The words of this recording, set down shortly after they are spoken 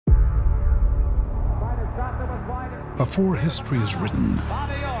Before history is written,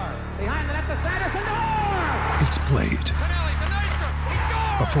 it's played.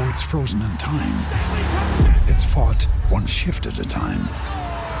 Before it's frozen in time, it's fought one shift at a time.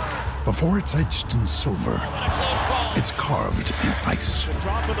 Before it's etched in silver, it's carved in ice.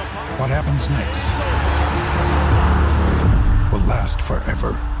 What happens next will last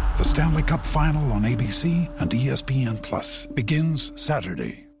forever. The Stanley Cup Final on ABC and ESPN Plus begins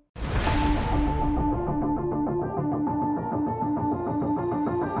Saturday.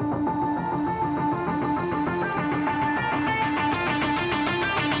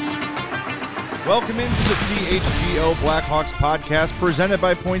 Welcome into the CHGO Blackhawks podcast presented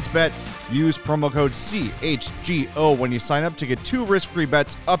by PointsBet. Use promo code CHGO when you sign up to get 2 risk-free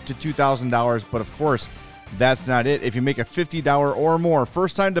bets up to $2,000. But of course, that's not it. If you make a $50 or more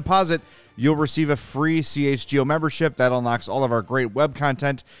first-time deposit, you'll receive a free CHGO membership. That unlocks all of our great web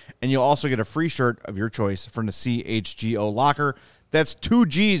content, and you'll also get a free shirt of your choice from the CHGO locker. That's 2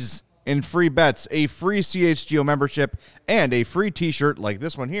 G's in free bets, a free CHGO membership, and a free t-shirt like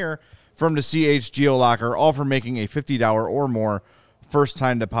this one here from the CHGO locker, all for making a $50 or more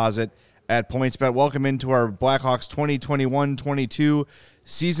first-time deposit at PointsBet. Welcome into our Blackhawks 2021-22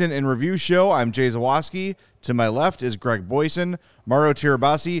 season in review show. I'm Jay Zawoski. To my left is Greg Boyson. Mario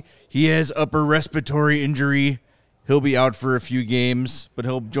Tirabassi, he has upper respiratory injury. He'll be out for a few games, but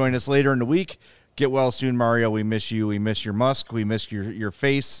he'll join us later in the week. Get well soon, Mario. We miss you. We miss your musk. We miss your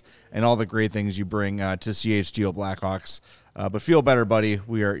face and all the great things you bring to CHGO Blackhawks. But feel better, buddy.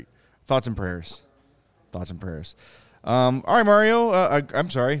 We are... Thoughts and prayers. All right, Mario. I'm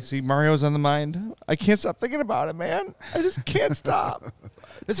sorry. See, Mario's on the mind. I can't stop thinking about it, man. I just can't stop.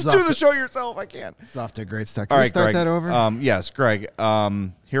 Just do the show yourself. I can't. It's off to a great start. Can we start Greg, that over? Yes, Greg.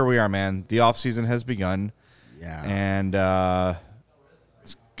 Here we are, man. The offseason has begun. Yeah. And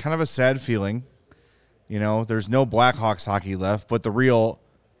it's kind of a sad feeling. You know, there's no Blackhawks hockey left, but the real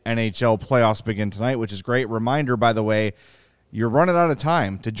NHL playoffs begin tonight, which is great. Reminder, by the way, you're running out of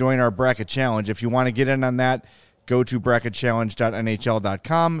time to join our bracket challenge. If you want to get in on that, go to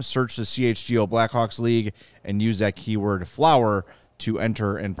bracketchallenge.nhl.com, search the CHGO Blackhawks League, and use that keyword flower to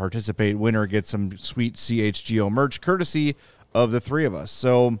enter and participate. Winner gets some sweet CHGO merch courtesy of the 3 of us.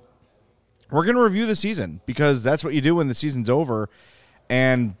 So we're going to review the season because that's what you do when the season's over.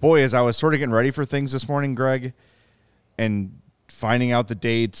 And boy, as I was sort of getting ready for things this morning, Greg, and finding out the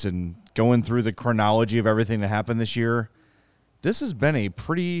dates and going through the chronology of everything that happened this year, this has been a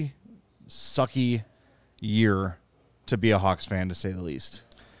pretty sucky year to be a Hawks fan, to say the least.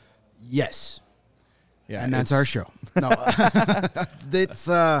 Yes. Yeah, and that's our show. No, it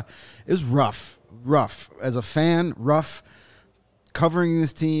was rough as a fan. Rough covering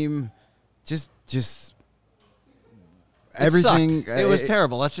this team. Just everything. It was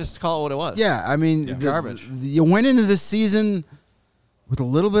terrible. Let's just call it what it was. Yeah, I mean, garbage. You went into this season with a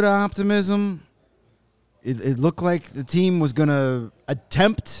little bit of optimism. It looked like the team was going to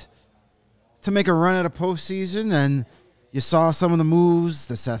attempt to make a run at a postseason, and you saw some of the moves,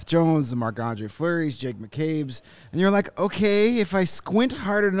 the Seth Jones, the Marc-Andre Fleury's, Jake McCabe's, and you're like, okay, if I squint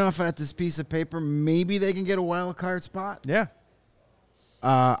hard enough at this piece of paper, maybe they can get a wild card spot. Yeah.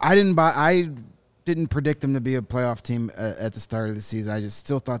 I didn't predict them to be a playoff team at the start of the season. I just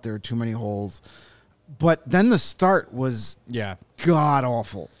still thought there were too many holes. But then the start was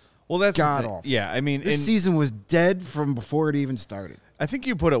god-awful. Well, that's god-awful. Yeah, I mean, this season was dead from before it even started. I think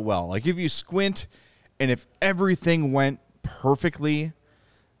you put it well. Like, if you squint and if everything went perfectly,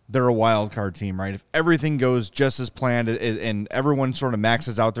 they're a wild card team, right? If everything goes just as planned and everyone sort of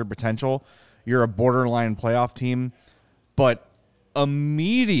maxes out their potential, you're a borderline playoff team. But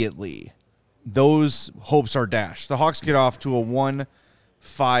immediately, those hopes are dashed. The Hawks get off to a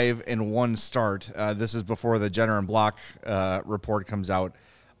 1-5-1 start. This is before the Jenner and Block report comes out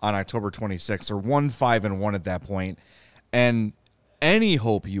on October 26th, or 1-5-1 at that point. And any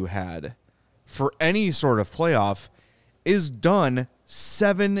hope you had for any sort of playoff is done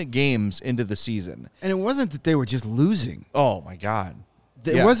 7 games into the season. And it wasn't that they were just losing. Oh my God.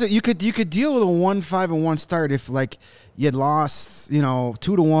 It wasn't. You could deal with a 1-5-1 start if, like, you had lost,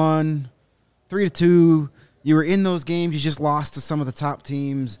 2-1, 3-2. You were in those games. You just lost to some of the top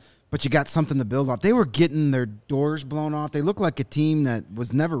teams, but you got something to build off. They were getting their doors blown off. They looked like a team that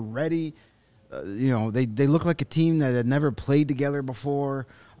was never ready. They looked like a team that had never played together before.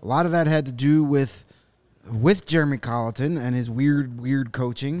 A lot of that had to do with Jeremy Colleton and his weird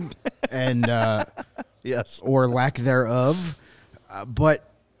coaching and yes, or lack thereof. But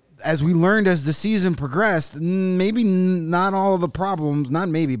as we learned as the season progressed, maybe not all of the problems, not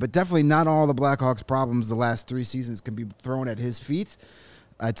maybe, but definitely not all the Blackhawks' problems the last 3 seasons can be thrown at his feet.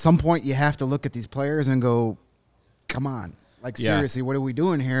 At some point, you have to look at these players and go, come on. Like, Yeah. seriously, what are we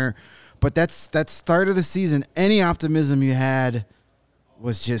doing here? But that start of the season, any optimism you had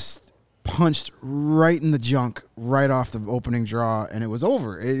was just punched right in the junk right off the opening draw, and it was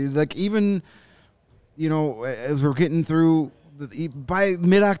over. Even, as we're getting through, by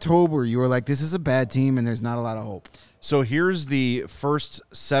mid-October, you were like, this is a bad team, and there's not a lot of hope. So here's the first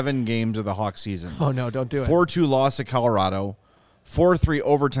 7 games of the Hawks season. Oh, no, don't do it. 4-2 loss at Colorado, 4-3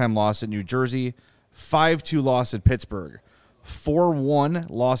 overtime loss at New Jersey, 5-2 loss at Pittsburgh, 4-1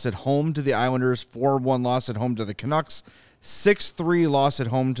 loss at home to the Islanders, 4-1 loss at home to the Canucks, 6-3 loss at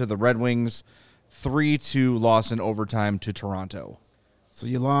home to the Red Wings, 3-2 loss in overtime to Toronto. So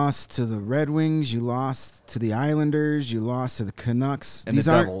you lost to the Red Wings, you lost to the Islanders, you lost to the Canucks. And the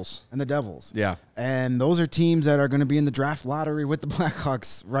Devils. And the Devils. Yeah. And those are teams that are going to be in the draft lottery with the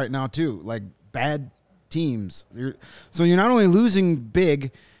Blackhawks right now too, like bad teams. So you're not only losing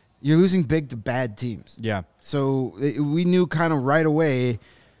big, you're losing big to bad teams. Yeah. So we knew kind of right away,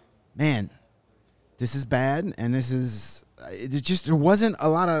 man, this is bad, and this is there wasn't a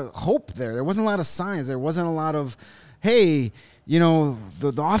lot of hope there. There wasn't a lot of signs. There wasn't a lot of, hey,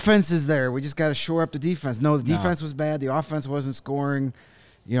 the offense is there. We just got to shore up the defense. No, the defense was bad. The offense wasn't scoring.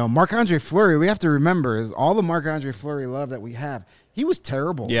 Marc-Andre Fleury, we have to remember, is all the Marc-Andre Fleury love that we have. He was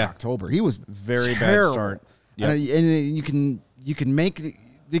terrible in October. He was very terrible. bad start. Yep. And you can make the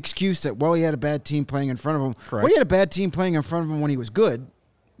excuse that, well, he had a bad team playing in front of him. Correct. Well, he had a bad team playing in front of him when he was good.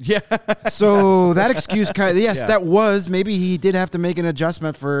 Yeah. So that excuse that was, maybe he did have to make an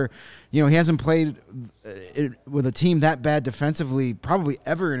adjustment for, he hasn't played with a team that bad defensively probably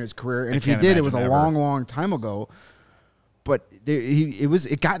ever in his career. And if he did, it was a long, long time ago. But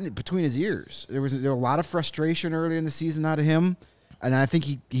it got between his ears. There was a lot of frustration early in the season out of him. And I think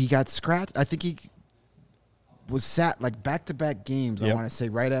he got scratched. I think he was sat like back-to-back games, I want to say,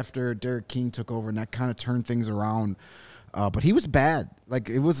 right after Derek King took over, and that kind of turned things around. But he was bad. Like,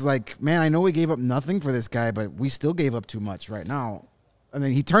 it was like, man, I know we gave up nothing for this guy, but we still gave up too much right now. I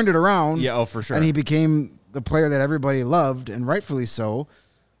mean, he turned it around. Yeah, for sure. And he became the player that everybody loved, and rightfully so.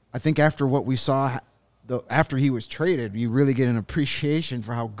 I think after what we saw, after he was traded, you really get an appreciation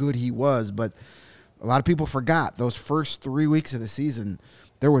for how good he was. But a lot of people forgot those first 3 weeks of the season,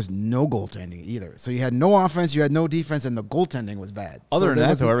 there was no goaltending either. So you had no offense, you had no defense, and the goaltending was bad. Other than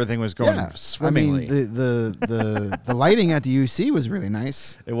that, though, everything was going swimmingly. I mean, the lighting at the UC was really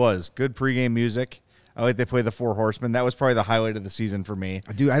nice. It was. Good pregame music. I like they play the Four Horsemen. That was probably the highlight of the season for me.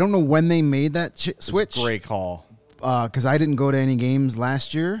 Dude, I don't know when they made that switch. Great call. Because I didn't go to any games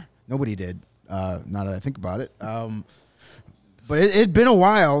last year. Nobody did, now that I think about it. But it'd been a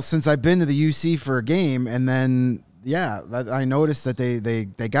while since I've been to the UC for a game, and then... Yeah, I noticed that they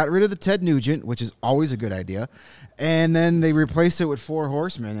got rid of the Ted Nugent, which is always a good idea, and then they replaced it with Four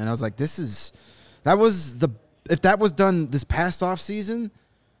Horsemen, and I was like, if that was done this past off season,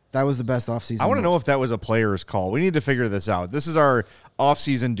 that was the best off season. I want to know if that was a player's call. We need to figure this out. This is our off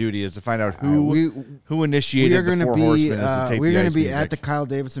season duty, is to find out who initiated the Four Horsemen as to take we're going to be music. at the Kyle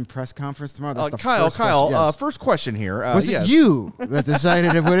Davidson press conference tomorrow. That's the Kyle, first question. Yes. First question here. Was it you that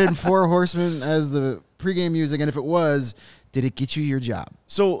decided to put in Four Horsemen as the pregame music? And if it was, did it get you your job?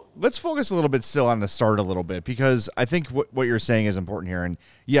 So let's focus a little bit still on the start a little bit, because I think what you're saying is important here. And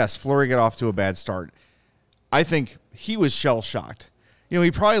yes, Fleury got off to a bad start. I think he was shell-shocked. He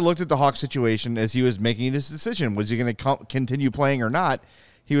probably looked at the Hawks situation as he was making this decision. Was he going to continue playing or not?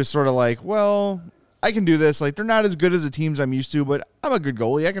 He was sort of like, well, I can do this. Like, they're not as good as the teams I'm used to, but I'm a good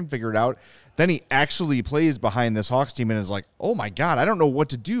goalie. I can figure it out. Then he actually plays behind this Hawks team and is like, oh my God, I don't know what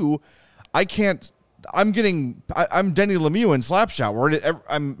to do. I can't. I'm Denny Lemieux in Slapshot, where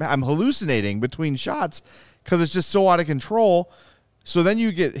I'm hallucinating between shots because it's just so out of control. So then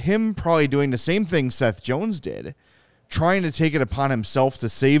you get him probably doing the same thing Seth Jones did, trying to take it upon himself to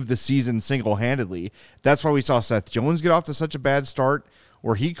save the season single-handedly. That's why we saw Seth Jones get off to such a bad start,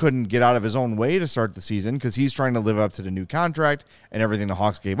 where he couldn't get out of his own way to start the season because he's trying to live up to the new contract and everything the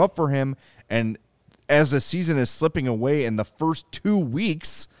Hawks gave up for him. And as the season is slipping away in the first 2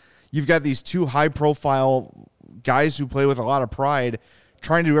 weeks, you've got these two high-profile guys who play with a lot of pride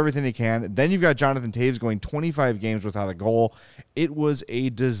trying to do everything they can. Then you've got Jonathan Taves going 25 games without a goal. It was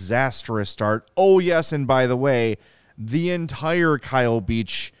a disastrous start. Oh, yes, and by the way, the entire Kyle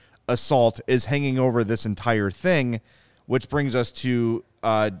Beach assault is hanging over this entire thing, which brings us to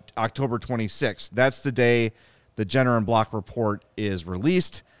October 26th. That's the day the Jenner and Block report is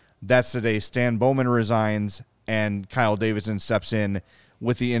released. That's the day Stan Bowman resigns and Kyle Davidson steps in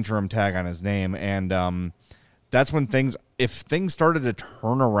with the interim tag on his name. And that's when if things started to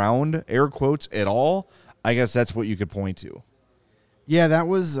turn around, air quotes, at all, I guess that's what you could point to. Yeah, that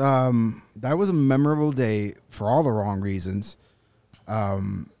was a memorable day for all the wrong reasons.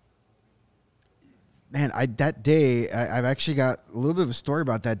 Man, that day I've actually got a little bit of a story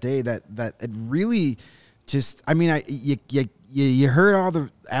about that day that it really just. I mean, you heard all the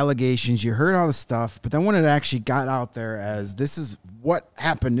allegations, you heard all the stuff, but then when it actually got out there as this is what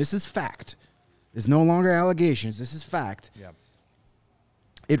happened, this is fact. It's no longer allegations. This is fact. Yeah.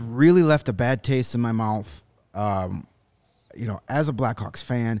 It really left a bad taste in my mouth. As a Blackhawks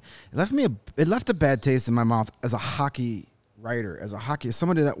fan, it left a bad taste in my mouth as a hockey writer, as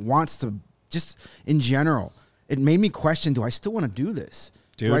somebody that wants to just in general. It made me question: do I still want to do this?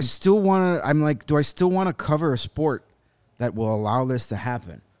 Dude. Do I still want to? Do I still want to cover a sport that will allow this to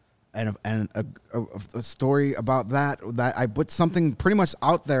happen? And a story about that I put something pretty much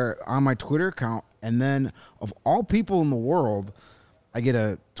out there on my Twitter account, and then of all people in the world, I get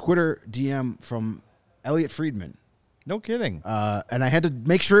a Twitter DM from Elliot Friedman. No kidding. And I had to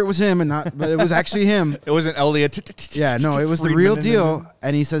make sure it was him, but it was actually him. It wasn't Elliot. Yeah, no, it was the real deal.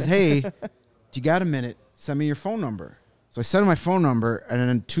 And he says, "Hey, you got a minute? Send me your phone number." So I sent him my phone number, and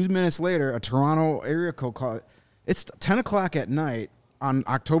then 2 minutes later, a Toronto area code called. It's 10 o'clock at night on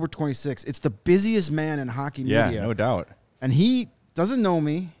October 26th. It's the busiest man in hockey media. Yeah, no doubt. And he doesn't know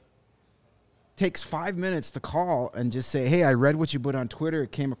me. Takes 5 minutes to call and just say, "Hey, I read what you put on Twitter.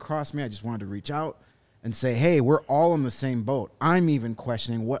 It came across me. I just wanted to reach out and say, hey, we're all in the same boat. I'm even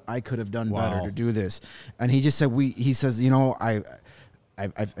questioning what I could have done better to do this." And he just said, he says, I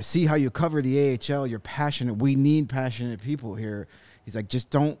see how you cover the AHL. You're passionate. We need passionate people here. He's like, just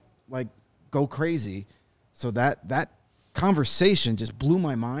don't go crazy. So that conversation just blew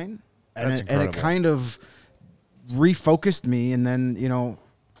my mind. And it kind of refocused me. And then,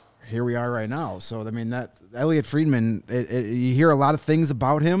 here we are right now. So, I mean, that Elliot Friedman, you hear a lot of things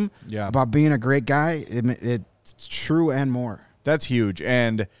about him, about being a great guy. It's true and more. That's huge.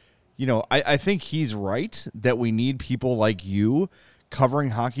 And, I think he's right that we need people like you covering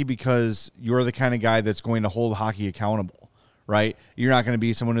hockey because you're the kind of guy that's going to hold hockey accountable, right? You're not going to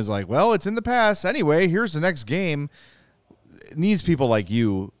be someone who's like, well, it's in the past. Anyway, here's the next game. It needs people like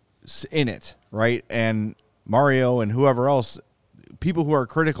you in it, right? And Mario and whoever else, people who are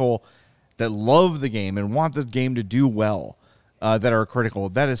critical, that love the game and want the game to do well, that are critical.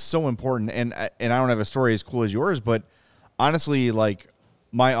 That is so important. And I don't have a story as cool as yours, but honestly,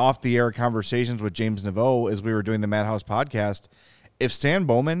 my off-the-air conversations with James Naveau as we were doing the Madhouse podcast, if Stan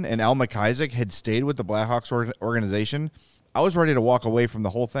Bowman and Al McIsaac had stayed with the Blackhawks organization, I was ready to walk away from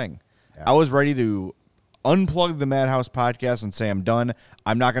the whole thing. Yeah. I was ready to unplug the Madhouse podcast and say, I'm done.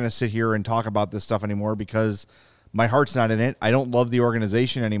 I'm not going to sit here and talk about this stuff anymore because my heart's not in it. I don't love the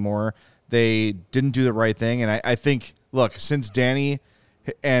organization anymore. They didn't do the right thing. And I think, look, since Danny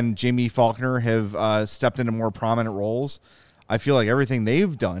and Jamie Faulkner have stepped into more prominent roles, I feel like everything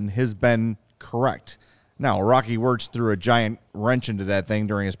they've done has been correct. Now, Rocky Wirtz threw a giant wrench into that thing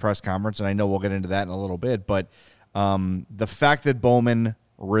during his press conference, and I know we'll get into that in a little bit. But the fact that Bowman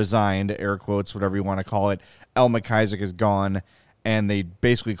resigned, air quotes, whatever you want to call it, Al McIsaac is gone, and they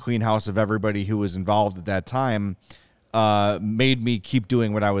basically clean house of everybody who was involved at that time, made me keep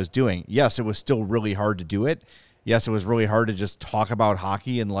doing what I was doing. Yes, it was still really hard to do it. Yes, it was really hard to just talk about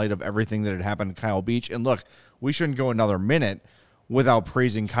hockey in light of everything that had happened to Kyle Beach. And look, we shouldn't go another minute without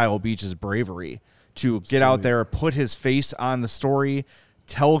praising Kyle Beach's bravery to get out there, put his face on the story,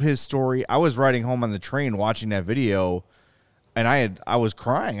 tell his story. I was riding home on the train watching that video, and I was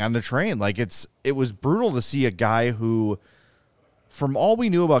crying on the train. It was brutal to see a guy who, from all we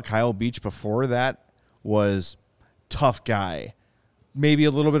knew about Kyle Beach before that, was tough guy. Maybe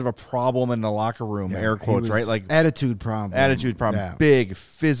a little bit of a problem in the locker room, air quotes, right? Attitude problem. Yeah. Big,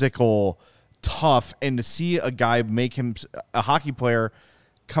 physical, tough. And to see a guy make him, a hockey player,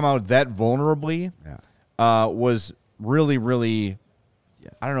 come out that vulnerably was really, really,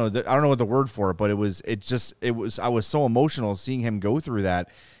 I don't know what the word for it, but I was so emotional seeing him go through that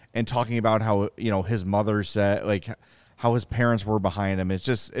and talking about how, his mother said, how his parents were behind him.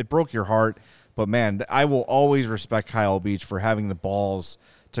 It broke your heart. But man, I will always respect Kyle Beach for having the balls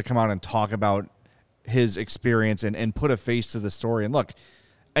to come out and talk about his experience and put a face to the story. And look,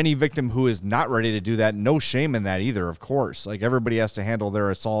 any victim who is not ready to do that, no shame in that either, of course. Everybody has to handle their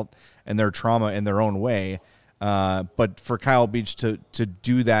assault and their trauma in their own way. But for Kyle Beach to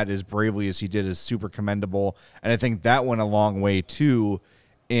do that as bravely as he did is super commendable. And I think that went a long way, too,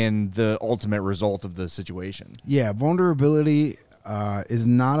 in the ultimate result of the situation. Yeah, vulnerability is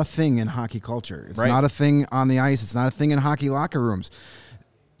not a thing in hockey culture. It's not a thing on the ice. It's not a thing in hockey locker rooms.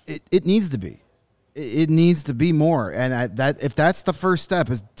 It needs to be. It needs to be more. And if that's the first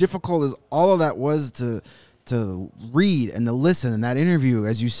step, as difficult as all of that was to to read and to listen. And that interview,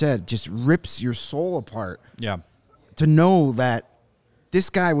 as you said, just rips your soul apart. Yeah. To know that this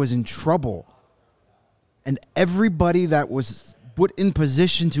guy was in trouble and everybody that was put in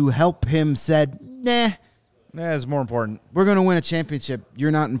position to help him said, nah, It's more important. we're going to win a championship.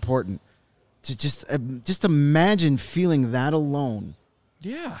 You're not important. To just imagine feeling that alone.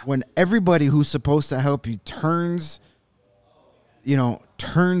 Yeah. When everybody who's supposed to help you turns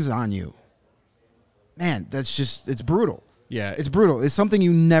on you. Man, it's brutal. Yeah. It's brutal. It's something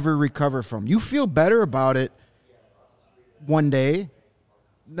you never recover from. You feel better about it one day,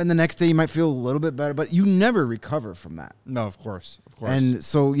 then the next day you might feel a little bit better, but you never recover from that. No, of course. And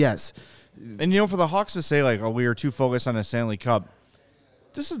so, yes. And, for the Hawks to say, like, we are too focused on a Stanley Cup,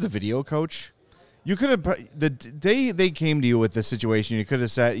 this is the video coach. You could have, the day they came to you with this situation, you could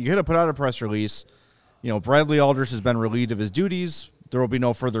have put out a press release. Bradley Aldrich has been relieved of his duties. There will be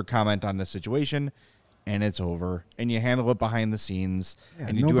no further comment on this situation, and it's over. And you handle it behind the scenes,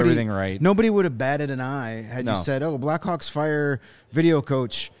 and you do everything right. Nobody would have batted an eye had you said, Blackhawks fire video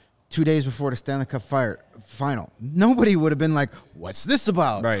coach 2 days before the Stanley Cup final. Nobody would have been like, what's this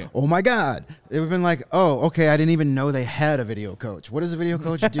about? Right. Oh, my God. They would have been like, oh, okay, I didn't even know they had a video coach. What does a video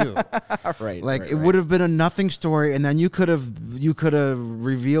coach do? Right. It would have been a nothing story, and then you could have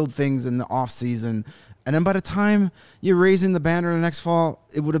revealed things in the offseason, and then by the time you're raising the banner the next fall,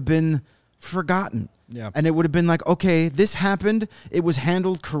 it would have been forgotten. Yeah. And it would have been like, okay, this happened. It was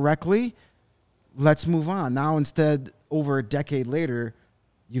handled correctly. Let's move on. Now, instead, over a decade later,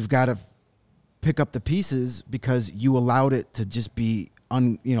 you've got to pick up the pieces because you allowed it to just be,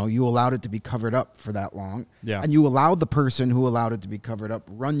 you allowed it to be covered up for that long. Yeah. And you allowed the person who allowed it to be covered up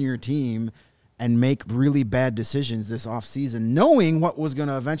run your team and make really bad decisions this offseason, knowing what was going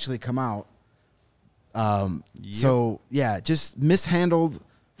to eventually come out. So, yeah, just mishandled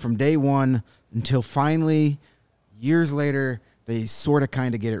from day one until finally, years later, they sort of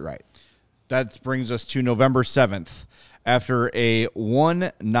kind of get it right. That brings us to November 7th. After a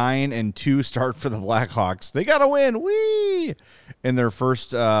 1-9-2 start for the Blackhawks, they got a win. Whee! In their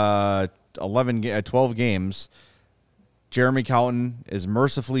first 12 games, Jeremy Colliton is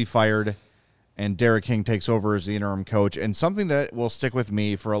mercifully fired, and Derek King takes over as the interim coach. And something that will stick with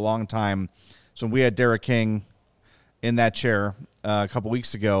me for a long time. So when we had Derek King in that chair a couple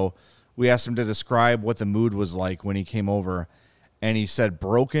weeks ago, we asked him to describe what the mood was like when he came over, and he said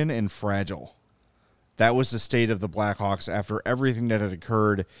broken and fragile. That was the state of the Blackhawks after everything that had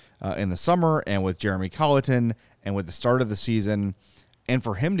occurred in the summer and with Jeremy Colliton and with the start of the season. And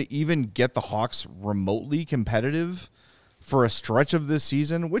for him to even get the Hawks remotely competitive for a stretch of this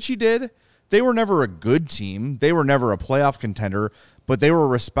season, which he did, they were never a good team. They were never a playoff contender, but they were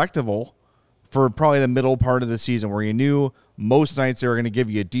respectable for probably the middle part of the season where you knew most nights they were going to give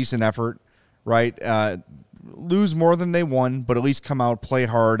you a decent effort, right? Lose more than they won, but at least come out, play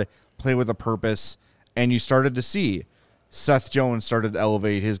hard, play with a purpose. And you started to see Seth Jones started to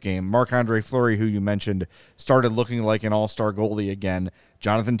elevate his game. Marc-Andre Fleury, who you mentioned, started looking like an all-star goalie again.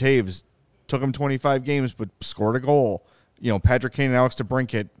 Jonathan Toews took him 25 games but scored a goal. Patrick Kane and Alex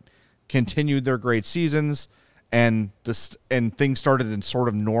DeBrincat continued their great seasons, and things started to sort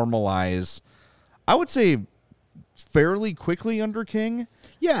of normalize, I would say, fairly quickly under King.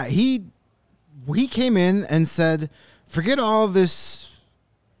 Yeah, he came in and said, forget all this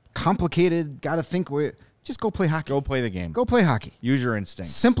complicated, got to think with. Just go play hockey. Go play the game. Go play hockey. Use your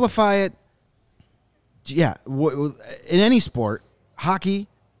instincts. Simplify it. Yeah, in any sport, hockey,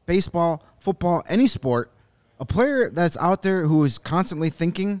 baseball, football, any sport, a player that's out there who is constantly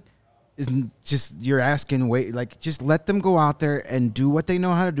thinking is just, you're asking, just let them go out there and do what they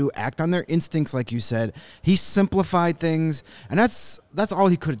know how to do, act on their instincts, like you said. He simplified things, and that's all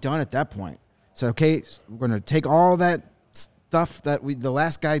he could have done at that point. So, okay, we're going to take all that stuff that the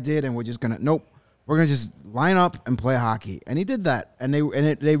last guy did, and we're just going to, nope, we're going to just line up and play hockey. And he did that, and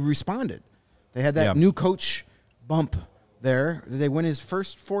they responded. They had that new coach bump there. Did they win his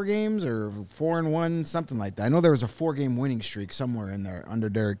first 4 games or 4-1, something like that? I know there was a 4-game winning streak somewhere in there under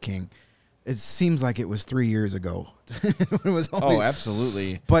Derek King. It seems like it was 3 years ago. It was only,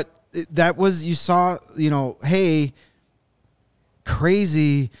 absolutely. But that was, you saw, hey,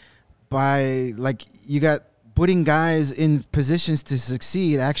 crazy by, you got putting guys in positions to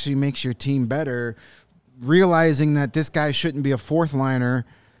succeed actually makes your team better. Realizing that this guy shouldn't be a fourth liner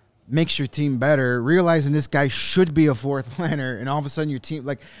makes your team better. Realizing this guy should be a fourth liner, and all of a sudden your team,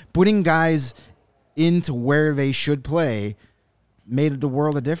 putting guys into where they should play made the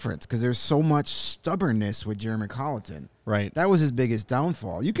world a difference because there's so much stubbornness with Jeremy Colliton. Right. That was his biggest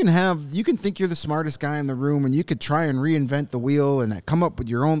downfall. You can think you're the smartest guy in the room and you could try and reinvent the wheel and come up with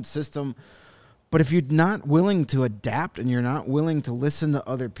your own system. But if you're not willing to adapt and you're not willing to listen to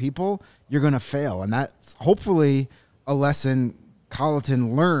other people, you're going to fail. And that's hopefully a lesson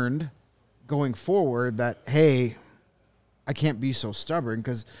Colleton learned going forward, that, hey, I can't be so stubborn,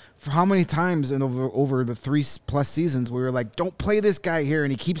 because for how many times in over the 3+ seasons we were like, don't play this guy here,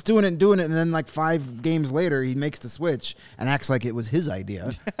 and he keeps doing it, and then like 5 games later he makes the switch and acts like it was his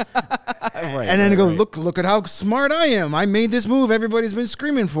idea. And then he goes, look at how smart I am. I made this move everybody's been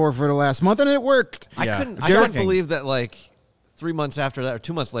screaming for the last month, and it worked. I couldn't believe that, like, 3 months after that, or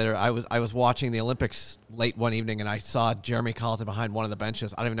 2 months later, I was watching the Olympics late one evening, and I saw Jeremy Colleton behind one of the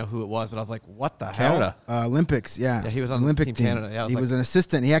benches. I don't even know who it was, but I was like, what the hell? Olympics, yeah. Yeah, he was on Olympic Team team. Canada. Yeah, he was an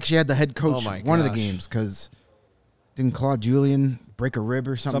assistant. He actually had the head coach one of the games, because didn't Claude Julien break a rib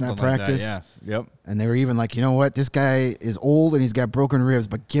or something at practice? Like that, yeah. Yep. And they were even like, you know what? This guy is old and he's got broken ribs,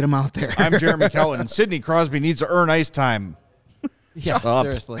 but get him out there. I'm Jeremy Colleton. Sidney Crosby needs to earn ice time. Shut up.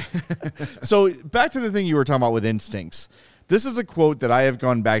 Seriously. So back to the thing you were talking about with instincts. This is a quote that I have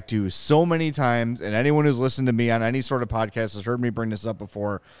gone back to so many times, and anyone who's listened to me on any sort of podcast has heard me bring this up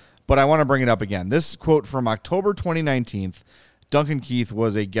before, but I want to bring it up again. This quote from October 2019, Duncan Keith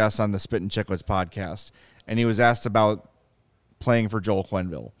was a guest on the Spit and Chicklets podcast, and he was asked about playing for Joel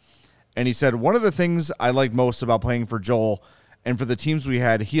Quenneville. And he said, one of the things I liked most about playing for Joel and for the teams we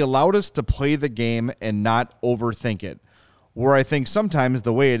had, he allowed us to play the game and not overthink it. Where I think sometimes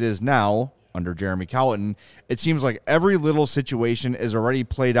the way it is now, under Jeremy Colleton, it seems like every little situation is already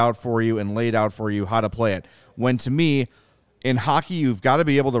played out for you and laid out for you how to play it. When to me, in hockey, you've got to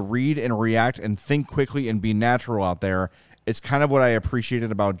be able to read and react and think quickly and be natural out there. It's kind of what I appreciated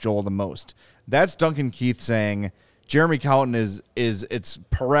about Joel the most. That's Duncan Keith saying Jeremy Colleton is it's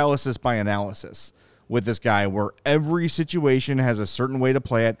paralysis by analysis with this guy, where every situation has a certain way to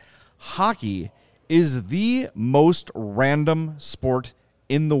play it. Hockey is the most random sport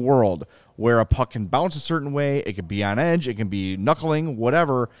in the world, where a puck can bounce a certain way, it can be on edge, it can be knuckling,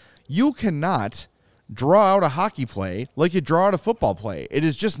 whatever. You cannot draw out a hockey play like you draw out a football play. It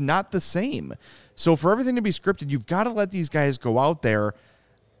is just not the same. So for everything to be scripted, you've got to let these guys go out there.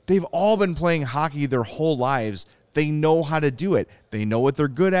 They've all been playing hockey their whole lives. They know how to do it. They know what they're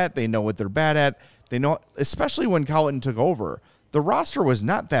good at. They know what they're bad at. They know, especially when Colleton took over. The roster was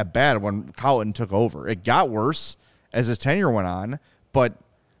not that bad when Colleton took over. It got worse as his tenure went on, but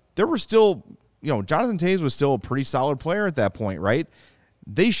there were still, Jonathan Toews was still a pretty solid player at that point, right?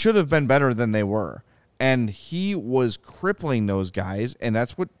 They should have been better than they were. And he was crippling those guys, and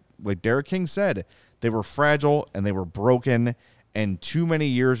that's what, like Derek King said, they were fragile and they were broken, and too many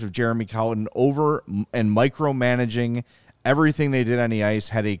years of Jeremy Colleton over and micromanaging everything they did on the ice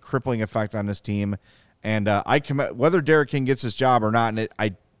had a crippling effect on this team. And whether Derek King gets his job or not, and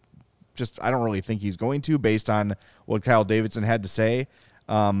I don't really think he's going to, based on what Kyle Davidson had to say.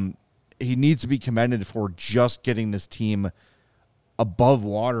 He needs to be commended for just getting this team above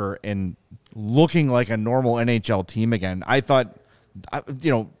water and looking like a normal NHL team again. I thought,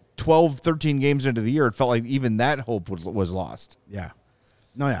 12, 13 games into the year, it felt like even that hope was lost. Yeah.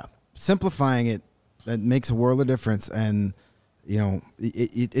 No, yeah. Simplifying it, that makes a world of difference. And,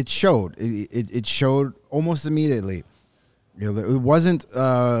 it showed. It showed almost immediately. It wasn't,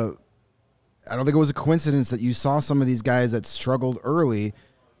 I don't think it was a coincidence that you saw some of these guys that struggled early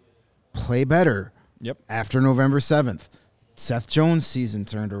play better. Yep. After November 7th. Seth Jones' season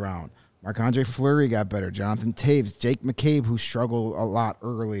turned around. Marc-Andre Fleury got better. Jonathan Toews, Jake McCabe, who struggled a lot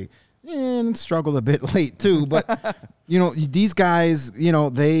early and struggled a bit late too. But, these guys,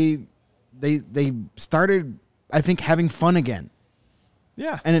 they started, I think, having fun again.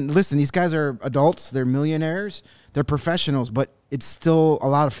 Yeah. And listen, these guys are adults. They're millionaires. They're professionals. But it's still a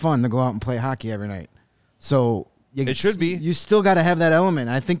lot of fun to go out and play hockey every night. So it should be. You still got to have that element.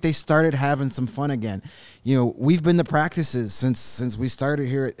 I think they started having some fun again. We've been to practices since we started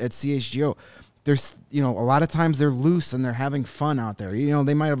here at CHGO. There's, a lot of times they're loose and they're having fun out there.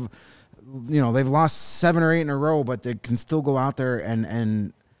 They might have, they've lost 7 or 8 in a row, but they can still go out there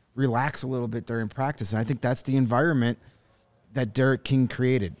and relax a little bit during practice. And I think that's the environment that Derek King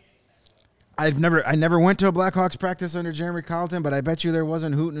created. I never went to a Blackhawks practice under Jeremy Colleton, but I bet you there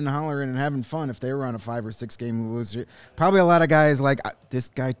wasn't hooting and hollering and having fun if they were on a 5 or 6 game lose. Probably a lot of guys like, this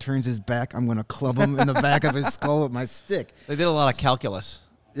guy turns his back, I'm going to club him in the back of his skull with my stick. They did a lot of calculus.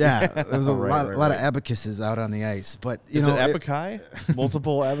 Yeah, there was a lot of abacuses out on the ice. But is it abaci?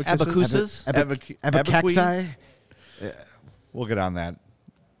 Multiple abacuses? Abacacti? Yeah. We'll get on that.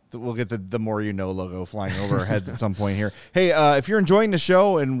 We'll get the More You Know logo flying over our heads at some point here. Hey, if you're enjoying the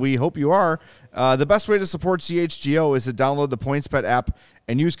show, and we hope you are, the best way to support CHGO is to download the PointsBet app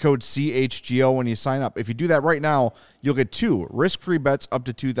and use code CHGO when you sign up. If you do that right now, you'll get 2 risk-free bets up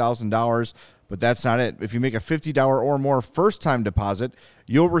to $2,000. But that's not it. If you make a $50 or more first-time deposit,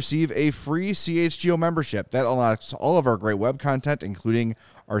 you'll receive a free CHGO membership. That unlocks all of our great web content, including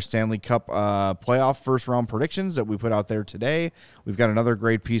our Stanley Cup playoff first-round predictions that we put out there today. We've got another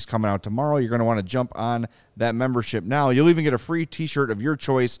great piece coming out tomorrow. You're going to want to jump on that membership now. You'll even get a free T-shirt of your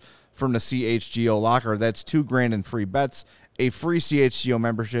choice from the CHGO locker. That's $2,000 in free bets, a free CHGO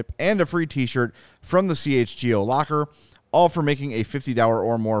membership, and a free T-shirt from the CHGO locker, all for making a $50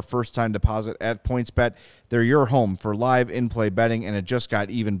 or more first-time deposit at PointsBet. They're your home for live in-play betting, and it just got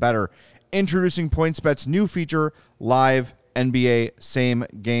even better. Introducing PointsBet's new feature, Live NBA Same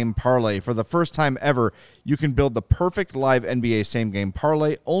Game Parlay. For the first time ever, you can build the perfect live NBA Same Game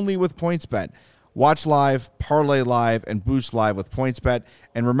Parlay only with PointsBet. Watch live, parlay live, and boost live with PointsBet.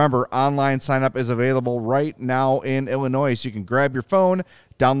 And remember, online sign-up is available right now in Illinois, so you can grab your phone,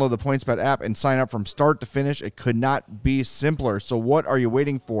 download the PointsBet app, and sign up from start to finish. It could not be simpler. So what are you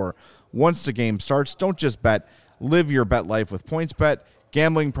waiting for? Once the game starts, don't just bet. Live your bet life with PointsBet.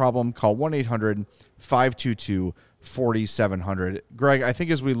 Gambling problem? Call 1-800-522-4700. Greg, I think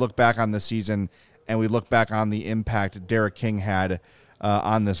as we look back on the season and we look back on the impact Derek King had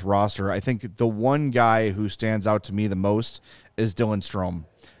on this roster, I think the one guy who stands out to me the most is Dylan Strome.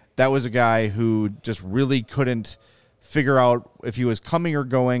 That was a guy who just really couldn't figure out if he was coming or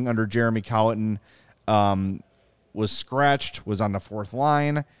going under Jeremy Colleton, was scratched, was on the fourth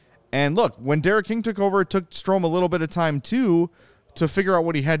line. And look, when Derek King took over, it took Strome a little bit of time too to figure out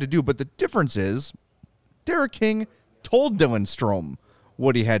what he had to do. But the difference is Derek King told Dylan Strome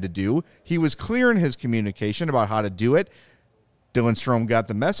what he had to do. He was clear in his communication about how to do it. Dylan Strome got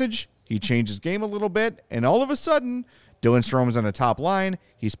the message. He changed his game a little bit, and all of a sudden, Dylan Strome's on the top line.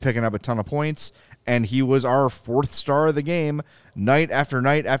 He's picking up a ton of points, and he was our 4th star of the game night after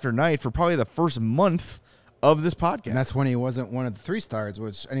night after night for probably the first month of this podcast. And that's when he wasn't one of the 3 stars,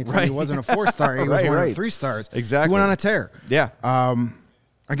 which anytime he wasn't a 4-star, he was one of the 3 stars. Exactly. He went on a tear. Yeah.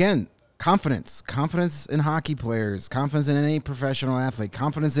 Again, confidence in hockey players, confidence in any professional athlete,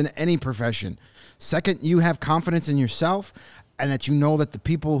 confidence in any profession. Second, you have confidence in yourself, and that you know that the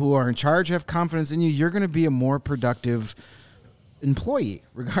people who are in charge have confidence in you, you're going to be a more productive employee,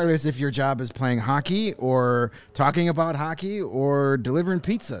 regardless if your job is playing hockey or talking about hockey or delivering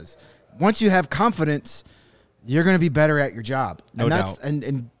pizzas. Once you have confidence, you're going to be better at your job. No doubt.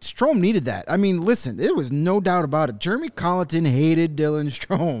 And Strome needed that. I mean, listen, there was no doubt about it. Jeremy Colleton hated Dylan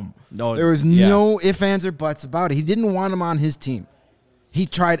Strome. No, there was no ifs, ands, or buts about it. He didn't want him on his team. He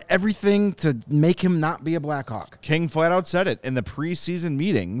tried everything to make him not be a Blackhawk. King flat out said it in the preseason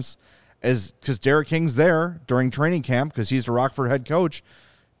meetings, because Derek King's there during training camp because he's the Rockford head coach.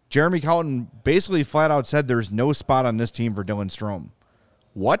 Jeremy Colleton basically flat out said there's no spot on this team for Dylan Strome.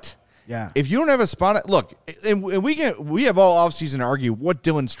 What? Yeah. If you don't have a spot, look, and we have all offseason to argue what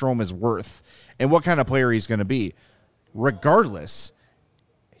Dylan Strome is worth and what kind of player he's going to be. Regardless,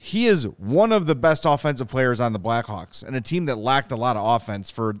 he is one of the best offensive players on the Blackhawks and a team that lacked a lot of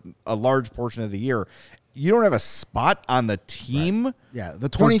offense for a large portion of the year. You don't have a spot on the team. Right. Yeah, for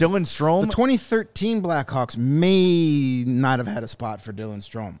Dylan Strome. The 2013 Blackhawks may not have had a spot for Dylan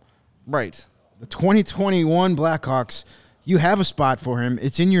Strome. Right. The 2021 Blackhawks, you have a spot for him.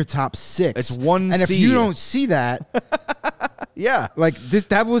 It's in your top 6. It's 1C. And if you don't see that, yeah, like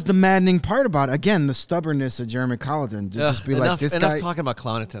that was the maddening part about it. Again, the stubbornness of Jeremy Colleton to just be like this enough guy. talking about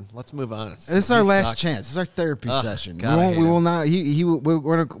Clowniton. Let's move on. This is our last chance. This is our therapy session. God, we will not. We're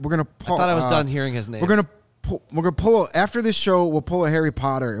gonna. Pull, I thought I was done hearing his name. We're gonna pull after this show. We'll pull a Harry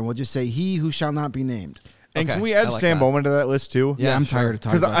Potter and we'll just say he who shall not be named. And Okay, can we add I like Stan that. Bowman to that list too? Yeah, I'm tired of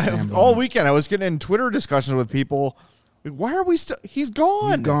talking about Stan Bowman. All weekend I was getting in Twitter discussions with people. Why are we still? He's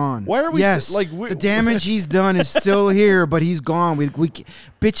gone. He's gone. Why are we? Yes, The damage he's done is still here, but he's gone. We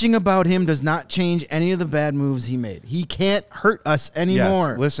bitching about him does not change any of the bad moves he made. He can't hurt us anymore.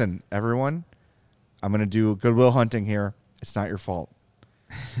 Yes. Listen, everyone, I'm gonna do Goodwill Hunting here. It's not your fault.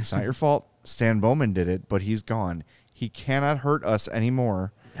 It's not your fault. Stan Bowman did it, but he's gone. He cannot hurt us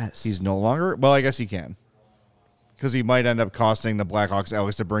anymore. Yes. He's no longer. Well, I guess he can, because he might end up costing the Blackhawks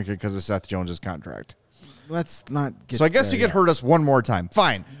Alex DeBrincat because of Seth Jones' contract. Let's not get So I guess there he could yet. hurt us one more time.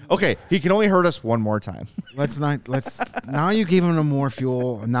 Fine. Okay, he can only hurt us one more time. Let's now you gave him more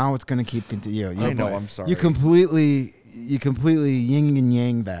fuel, and now it's going to keep continuing. I know, I'm sorry. You completely yin and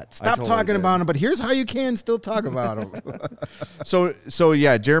yang that. Stop totally talking did. about him, but here's how you can still talk about him. So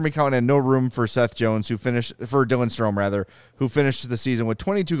yeah, Jeremy Colleton had no room for Seth Jones, for Dylan Strome rather, who finished the season with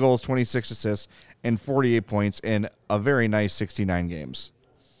 22 goals, 26 assists, and 48 points in a very nice 69 games.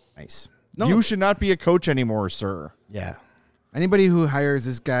 Nice. You should not be a coach anymore, sir. Yeah. Anybody who hires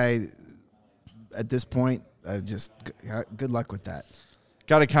this guy at this point, just good luck with that.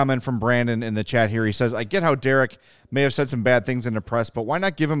 Got a comment from Brandon in the chat here. He says, I get how Derek may have said some bad things in the press, but why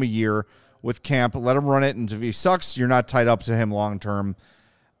not give him a year with camp? Let him run it, and if he sucks, you're not tied up to him long term.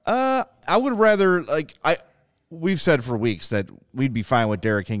 I would rather, we've said for weeks that we'd be fine with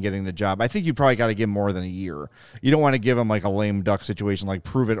Derek King getting the job. I think you probably got to give him more than a year. You don't want to give him like a lame duck situation, like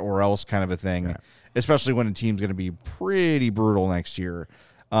prove it or else kind of a thing, especially when a team's going to be pretty brutal next year.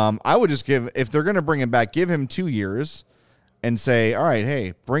 I would just if they're going to bring him back, give him 2 years and say, all right,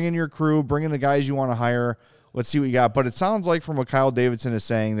 hey, bring in your crew, bring in the guys you want to hire. Let's see what you got. But it sounds like from what Kyle Davidson is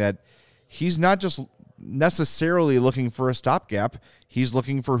saying that he's not just necessarily looking for a stopgap. He's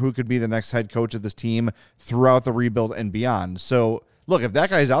looking for who could be the next head coach of this team throughout the rebuild and beyond. So, look, if that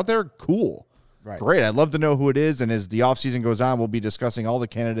guy's out there, cool. Right. Great. I'd love to know who it is. And as the offseason goes on, we'll be discussing all the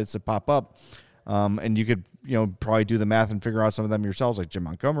candidates that pop up. And you could, probably do the math and figure out some of them yourselves, like Jim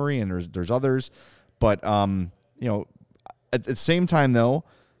Montgomery, and there's others. But, at the same time, though,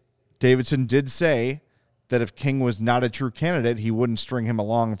 Davidson did say that if King was not a true candidate, he wouldn't string him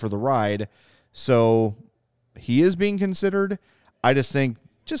along for the ride. So he is being considered. I just think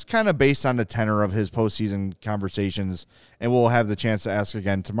just kind of based on the tenor of his postseason conversations, and we'll have the chance to ask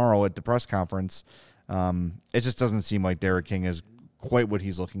again tomorrow at the press conference, it just doesn't seem like Derek King is quite what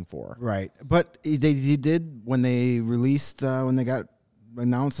he's looking for. Right. But they did, when they released, when they got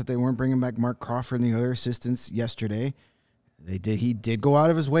announced that they weren't bringing back Mark Crawford and the other assistants yesterday, he did go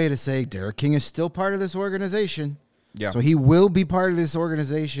out of his way to say Derek King is still part of this organization. Yeah. So he will be part of this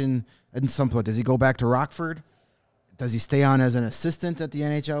organization at some point. Does he go back to Rockford? Does he stay on as an assistant at the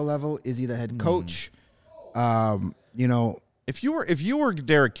NHL level? Is he the head coach? If you were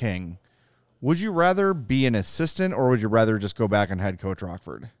Derek King, would you rather be an assistant or would you rather just go back and head coach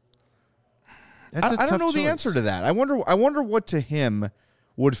Rockford? I don't know the answer to that. I wonder what to him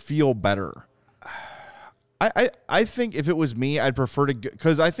would feel better. I think if it was me, I'd prefer to,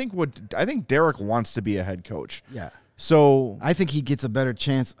 because I think Derek wants to be a head coach. Yeah. So I think he gets a better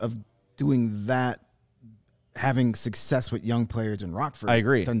chance of doing that, having success with young players in Rockford. I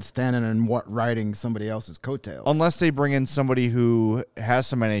agree. Than standing and riding somebody else's coattails. Unless they bring in somebody who has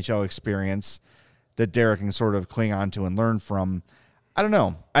some NHL experience that Derek can sort of cling on to and learn from. I don't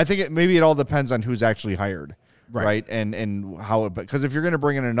know. I think maybe it all depends on who's actually hired, right? And how it, because if you're going to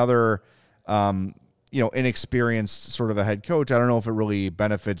bring in another, inexperienced sort of a head coach, I don't know if it really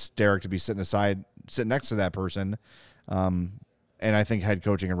benefits Derek to be sitting next to that person. And I think head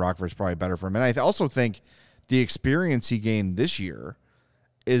coaching in Rockford is probably better for him. And I also think the experience he gained this year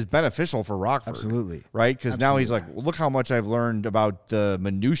is beneficial for Rockford. Absolutely. Right? Because now he's like, look how much I've learned about the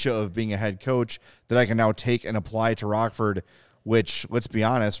minutia of being a head coach that I can now take and apply to Rockford, which, let's be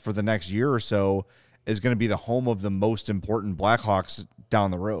honest, for the next year or so is going to be the home of the most important Blackhawks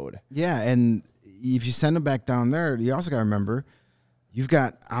down the road. Yeah, and if you send him back down there, you also got to remember, you've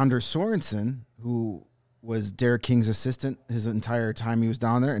got Anders Sorensen, who was Derek King's assistant his entire time he was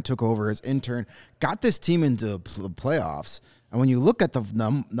down there and took over as intern, got this team into the playoffs. And when you look at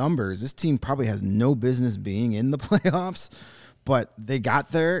the numbers, this team probably has no business being in the playoffs, but they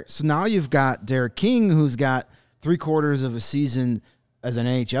got there. So now you've got Derek King, who's got 3/4 of a season as an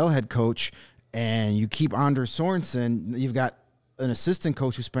NHL head coach, and you keep Anders Sorensen. You've got an assistant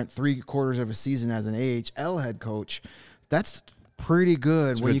coach who spent 3/4 of a season as an AHL head coach. That's pretty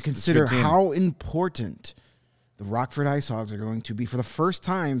good when you consider how important the Rockford Ice Hogs are going to be. For the first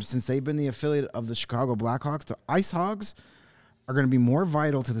time since they've been the affiliate of the Chicago Blackhawks, the Ice Hogs are going to be more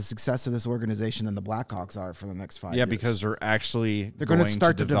vital to the success of this organization than the Blackhawks are for the next 5 years. Yeah, because they're going to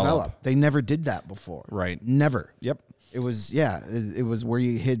start to develop. They never did that before. Right. Never. Yep. It was where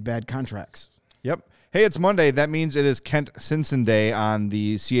you hid bad contracts. Yep. Hey, it's Monday. That means it is Kent Simpson Day on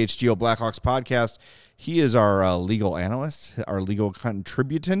the CHGO Blackhawks podcast. He is our legal analyst, our legal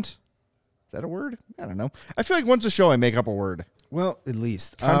contributant. Is that a word? I don't know. I feel like once a show I make up a word. Well, at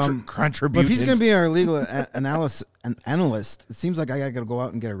least. Contributant. But if he's going to be our legal analyst, it seems like I got to go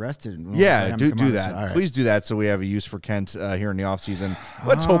out and get arrested. Yeah, do that. Right. Please do that so we have a use for Kent here in the offseason.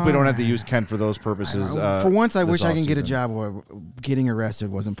 Let's hope we don't have to use Kent for those purposes. For once, I wish I can get a job where getting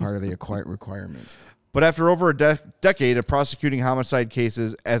arrested wasn't part of the requirements. But after over a decade of prosecuting homicide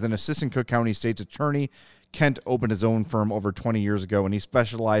cases as an assistant Cook County State's attorney, Kent opened his own firm over 20 years ago, and he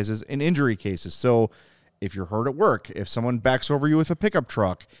specializes in injury cases. So if you're hurt at work, if someone backs over you with a pickup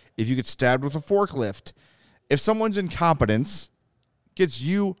truck, if you get stabbed with a forklift, if someone's incompetence gets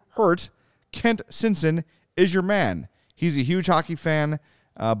you hurt, Kent Simpson is your man. He's a huge hockey fan,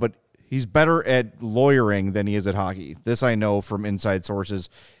 but He's better at lawyering than he is at hockey. This I know from inside sources.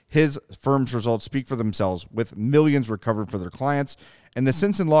 His firm's results speak for themselves, with millions recovered for their clients. And the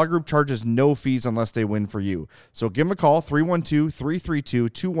Sinson Law Group charges no fees unless they win for you. So give them a call,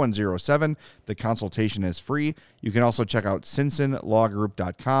 312-332-2107. The consultation is free. You can also check out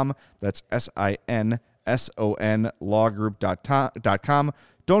sinsonlawgroup.com. That's SINSON lawgroup.com.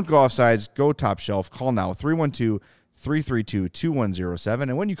 Don't go offsides. Go top shelf. Call now, 312-332-2107.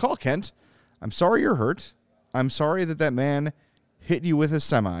 And when you call Kent, I'm sorry you're hurt. I'm sorry that man hit you with a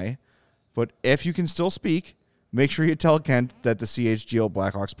semi. But if you can still speak, make sure you tell Kent that the CHGO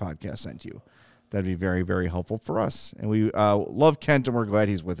Blackhawks podcast sent you. That'd be very, very helpful for us. And we love Kent, and we're glad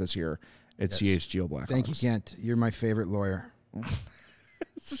he's with us here at CHGO Blackhawks. Thank you, Kent. You're my favorite lawyer. Do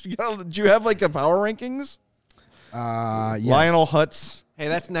you have like the power rankings? Yes. Lionel Hutz. Hey,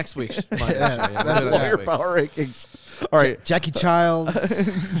 that's next week's. That's lawyer power rankings. All right. Jackie Childs.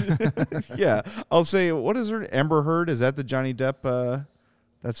 Yeah. I'll say, what is her? Amber Heard? Is that the Johnny Depp?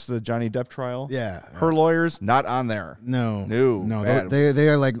 That's the Johnny Depp trial? Yeah. Her lawyers, not on there. No. Bad. They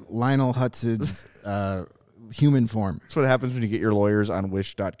are like Lionel Hutz's human form. That's what happens when you get your lawyers on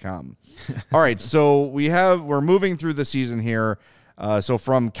wish.com. All right. So we're moving through the season here. So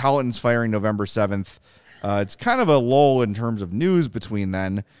from Colleton's firing November 7th, it's kind of a lull in terms of news between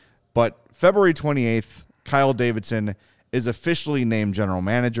then. But February 28th, Kyle Davidson is officially named general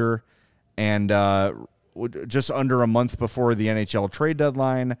manager. And just under a month before the NHL trade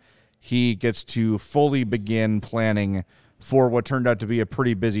deadline, he gets to fully begin planning for what turned out to be a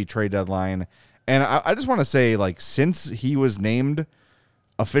pretty busy trade deadline. And I just want to say, like, since he was named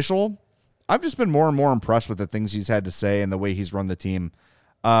official, I've just been more and more impressed with the things he's had to say and the way he's run the team.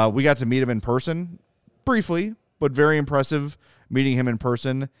 We got to meet him in person briefly, but very impressive meeting him in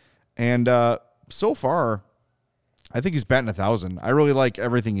person. And so far, I think he's batting 1,000. I really like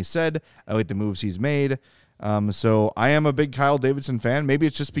everything he said. I like the moves he's made. So I am a big Kyle Davidson fan. Maybe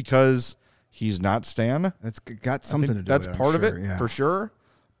it's just because he's not Stan. That's got something to do that's with it. part of it, for sure.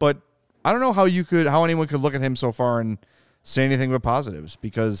 But I don't know how anyone could look at him so far and say anything but positives,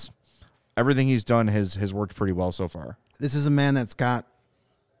 because everything he's done has worked pretty well so far. This is a man that's got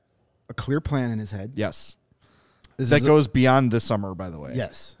a clear plan in his head. Yes. That goes beyond this summer, by the way.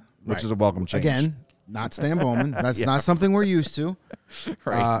 Yes. Which is a welcome change. Again, not Stan Bowman. That's not something we're used to.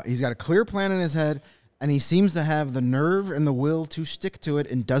 Right. He's got a clear plan in his head, and he seems to have the nerve and the will to stick to it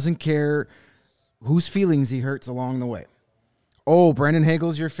and doesn't care whose feelings he hurts along the way. Oh, Brandon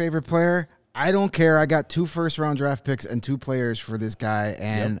Hagel's your favorite player? I don't care. I got 2 first-round draft picks and 2 players for this guy,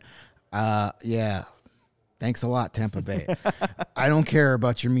 and yeah, thanks a lot, Tampa Bay. I don't care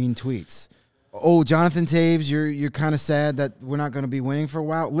about your mean tweets. Oh, Jonathan Taves, you're kind of sad that we're not going to be winning for a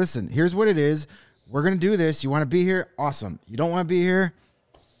while. Listen, here's what it is. We're going to do this. You want to be here? Awesome. You don't want to be here?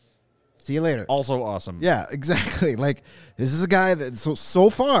 See you later. Also awesome. Yeah, exactly. Like, this is a guy that so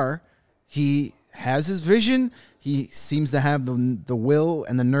far he has his vision. He seems to have the will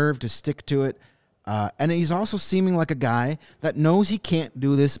and the nerve to stick to it. And he's also seeming like a guy that knows he can't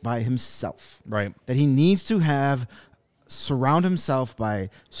do this by himself. Right. That he needs to surround himself by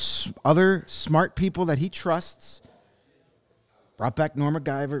other smart people that he trusts. Brought back Norm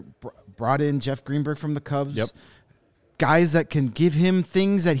MacGyver, brought in Jeff Greenberg from the Cubs. Yep. Guys that can give him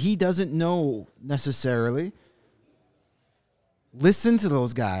things that he doesn't know necessarily. Listen to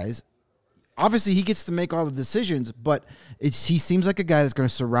those guys. Obviously, he gets to make all the decisions, but he seems like a guy that's going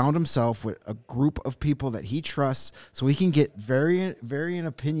to surround himself with a group of people that he trusts so he can get varying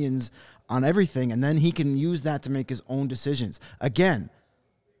opinions on everything, and then he can use that to make his own decisions. Again,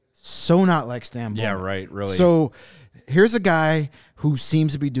 so not like Stan Bowman. Yeah, right, really. So here's a guy who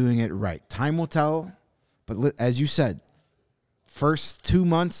seems to be doing it right. Time will tell, but as you said, first 2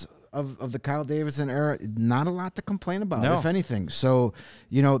 months of the Kyle Davidson era, not a lot to complain about, if anything. So,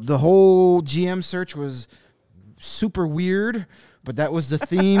 the whole GM search was super weird, but that was the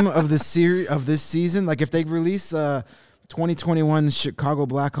theme of the series of this season. Like, if they release 2021 Chicago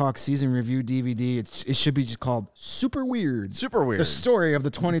Blackhawks season review DVD, it should be just called Super Weird. Super Weird. The story of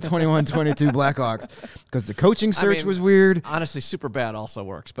the 2021-22 Blackhawks, because the coaching search was weird. Honestly, Super Bad also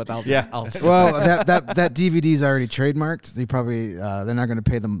works, but I'll well, that DVD's already trademarked. They probably they're not going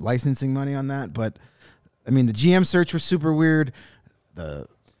to pay them licensing money on that. But I mean, the GM search was super weird. The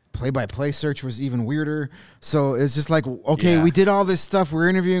play-by-play search was even weirder. So it's just like, okay, we did all this stuff. We're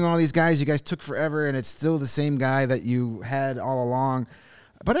interviewing all these guys. You guys took forever, and it's still the same guy that you had all along.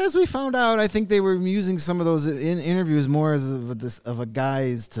 But as we found out, I think they were using some of those in interviews more as of a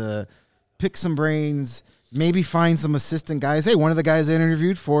guys to pick some brains, maybe find some assistant guys. Hey, one of the guys I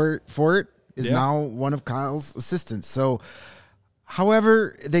interviewed for it is now one of Kyle's assistants. So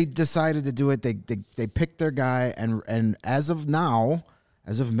However, they decided to do it. They picked their guy, and as of now,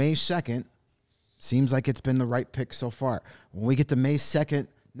 as of May 2nd, seems like it's been the right pick so far. When we get to May 2nd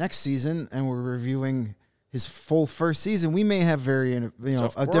next season and we're reviewing his full first season, we may have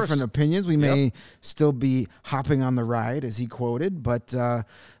different opinions. We may still be hopping on the ride, as he quoted. But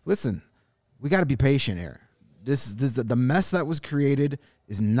listen, we got to be patient here. The mess that was created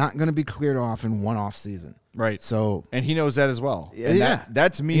is not going to be cleared off in one off season. Right. So, and he knows that as well. And yeah.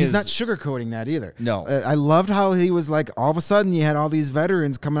 That to me he's is not sugarcoating that either. No. I loved how he was like, all of a sudden you had all these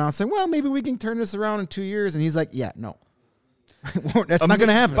veterans coming out saying, well, maybe we can turn this around in 2 years. And he's like, yeah, no. That's not going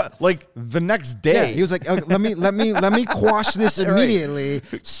to happen. But like the next day, yeah, he was like, okay, let me quash this immediately.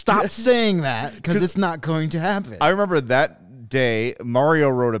 Stop saying that because it's not going to happen. I remember that day Mario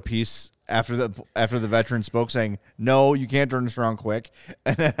wrote a piece after the veteran spoke saying, no, you can't turn this around quick.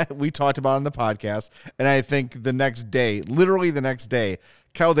 And we talked about it on the podcast. And I think the next day, literally the next day,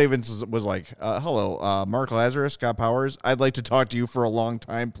 Kyle Davis was like, hello, Mark Lazarus, Scott Powers. I'd like to talk to you for a long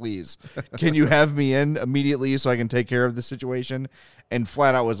time, please. Can you have me in immediately so I can take care of the situation? And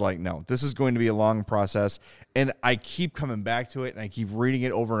flat out was like, no, this is going to be a long process. And I keep coming back to it and I keep reading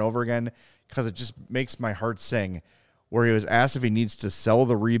it over and over again because it just makes my heart sing. Where he was asked if he needs to sell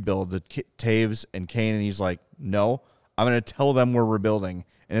the rebuild to Taves and Kane, and he's like, no, I'm going to tell them we're rebuilding,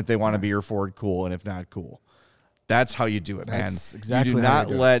 and if they want to be your forward, cool, and if not, cool. That's how you do it, man. That's exactly you do how not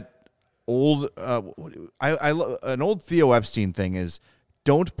you do let old an old Theo Epstein thing is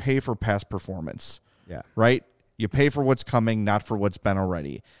don't pay for past performance. Yeah. Right? You pay for what's coming, not for what's been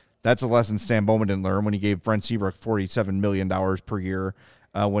already. That's a lesson Stan Bowman didn't learn when he gave Brent Seabrook $47 million per year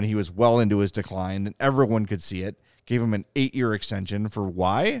when he was well into his decline, and everyone could see it. Gave him an 8-year extension for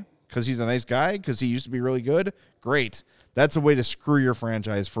why? Because he's a nice guy? Because he used to be really good? Great. That's a way to screw your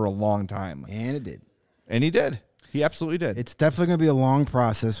franchise for a long time. And it did. And he did. He absolutely did. It's definitely going to be a long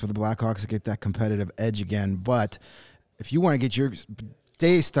process for the Blackhawks to get that competitive edge again. But if you want to get your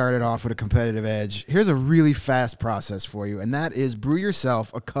day started off with a competitive edge, here's a really fast process for you, and that is brew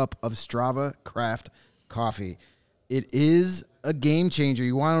yourself a cup of Strava Craft coffee. It is a game changer.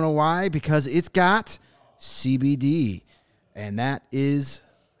 You want to know why? Because it's got CBD, and that is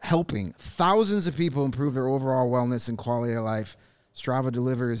helping thousands of people improve their overall wellness and quality of life. Strava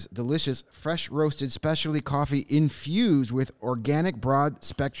delivers delicious, fresh roasted specialty coffee infused with organic broad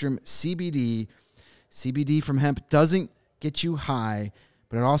spectrum CBD. CBD from hemp doesn't get you high,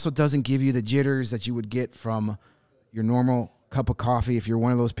 but it also doesn't give you the jitters that you would get from your normal cup of coffee. If you're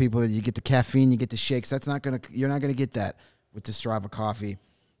one of those people that you get the caffeine, you get the shakes, you're not gonna get that with the Strava coffee.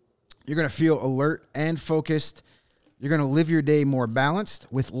 You're going to feel alert and focused. You're going to live your day more balanced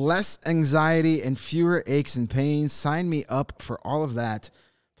with less anxiety and fewer aches and pains. Sign me up for all of that.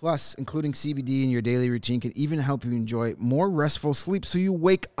 Plus, including CBD in your daily routine can even help you enjoy more restful sleep so you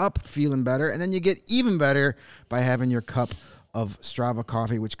wake up feeling better. And then you get even better by having your cup of Strava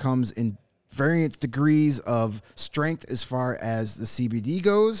coffee, which comes in various degrees of strength as far as the CBD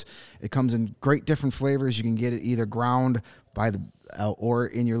goes. It comes in great different flavors. You can get it either ground by the or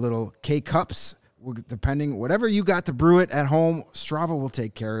in your little K-cups, depending, whatever you got to brew it at home, Strava will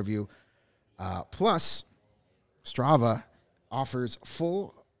take care of you. Plus, Strava offers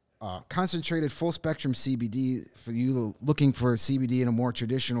concentrated full-spectrum CBD for you looking for CBD in a more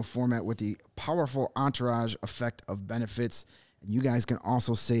traditional format with the powerful entourage effect of benefits. And you guys can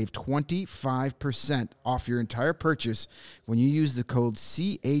also save 25% off your entire purchase when you use the code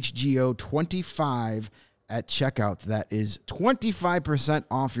CHGO25 at checkout. That is 25%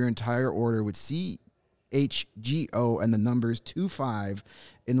 off your entire order with CHGO and the numbers 25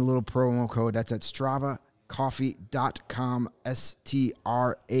 in the little promo code. That's at StravaCoffee.com,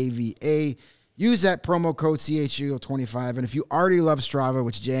 STRAVA. Use that promo code CHGO25. And if you already love Strava,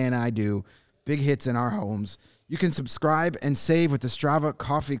 which Jay and I do, big hits in our homes, you can subscribe and save with the Strava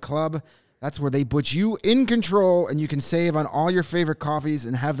Coffee Club. That's where they put you in control, and you can save on all your favorite coffees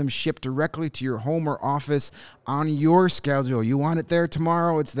and have them shipped directly to your home or office on your schedule. You want it there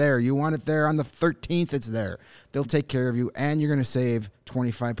tomorrow, it's there. You want it there on the 13th, it's there. They'll take care of you, and you're going to save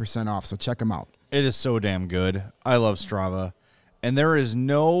 25% off, so check them out. It is so damn good. I love Strava. And there is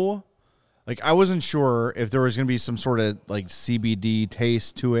no, I wasn't sure if there was going to be some sort of, CBD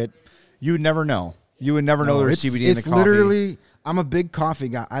taste to it. You would never know. You would never know there's CBD in the coffee. It's literally, I'm a big coffee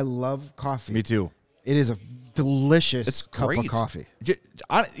guy. I love coffee. Me too. It is a delicious cup of coffee.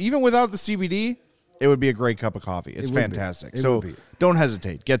 Even without the CBD, it would be a great cup of coffee. It's fantastic. So don't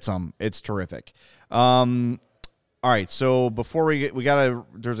hesitate. Get some. It's terrific. All right, so before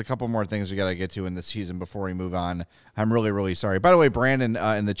there's a couple more things we got to get to in the season before we move on. I'm really, really sorry. By the way, Brandon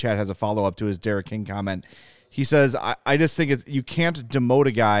in the chat has a follow-up to his Derek King comment. He says, I just think you can't demote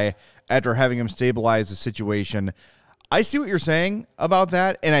a guy after having him stabilize the situation. I see what you're saying about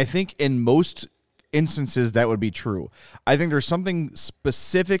that, and I think in most instances that would be true. I think there's something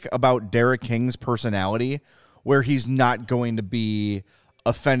specific about Derek King's personality where he's not going to be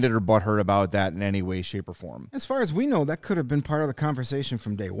offended or butthurt about that in any way, shape, or form. As far as we know, that could have been part of the conversation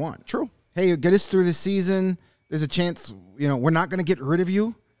from day one. True. Hey, get us through the season. There's a chance, we're not going to get rid of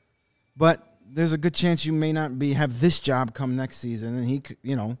you, but there's a good chance you may not have this job come next season. And he,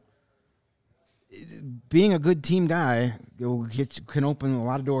 being a good team guy can open a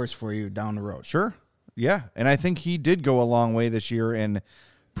lot of doors for you down the road. Sure. Yeah. And I think he did go a long way this year in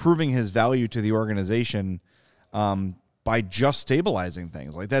proving his value to the organization by just stabilizing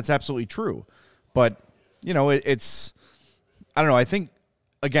things. Like, that's absolutely true. But, it's, I don't know. I think,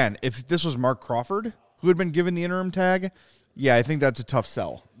 again, if this was Mark Crawford who had been given the interim tag, yeah, I think that's a tough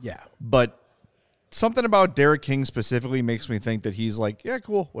sell. Yeah. But something about Derek King specifically makes me think that he's like, yeah,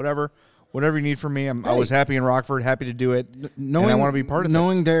 cool, whatever you need from me. I was happy in Rockford, happy to do it, and I want to be part of it.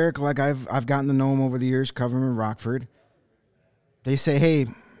 Knowing Derek, like I've gotten to know him over the years, covering in Rockford, they say, hey,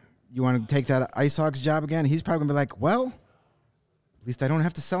 you want to take that Ice Hogs job again? He's probably going to be like, well, at least I don't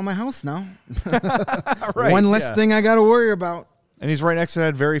have to sell my house now. Right, one less thing I got to worry about. And he's right next to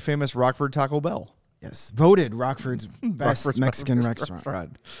that very famous Rockford Taco Bell. Yes, voted Rockford's best Mexican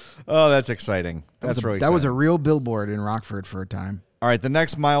restaurant. Oh, that's exciting. That was a real billboard in Rockford for a time. All right, the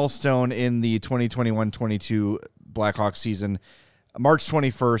next milestone in the 2021-22 Blackhawks season, March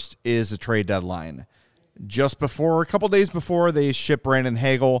 21st, is the trade deadline. A couple days before, they ship Brandon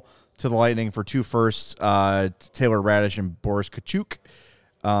Hagel to the Lightning for 2 firsts, Taylor Radish and Boris Kachuk.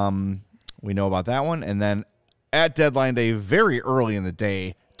 We know about that one. And then at deadline day, very early in the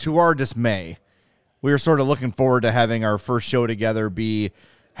day, to our dismay, we were sort of looking forward to having our first show together be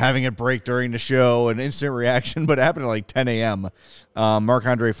having it break during the show, an instant reaction, but it happened at like 10 a.m.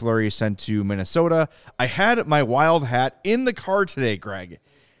 Marc-Andre Fleury sent to Minnesota. I had my Wild hat in the car today, Greg,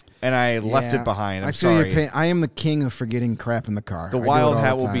 and I left it behind. I'm sorry. I am the king of forgetting crap in the car. The Wild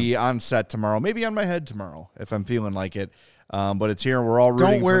hat will be on set tomorrow, maybe on my head tomorrow if I'm feeling like it. But it's here. We're all rooting.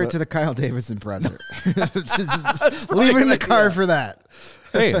 Don't wear it to the Kyle Davidson presser. Leave it in the car for that.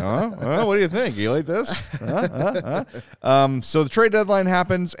 Hey, what do you think? You like this? So the trade deadline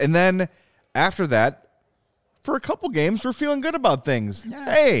happens, and then after that, for a couple games, we're feeling good about things. Yeah.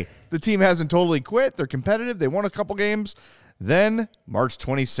 Hey, the team hasn't totally quit. They're competitive. They won a couple games. Then March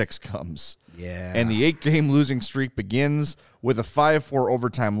 26th comes. Yeah. And the 8-game losing streak begins with a 5-4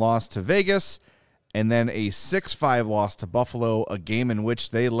 overtime loss to Vegas, and then a 6-5 loss to Buffalo, a game in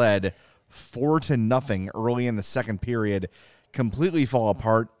which they led 4-0 early in the second period, completely fall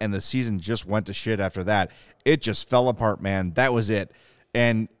apart, and the season just went to shit after that. It just fell apart, man. That was it.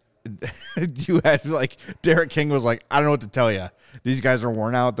 And you had, Derek King was like, I don't know what to tell you. These guys are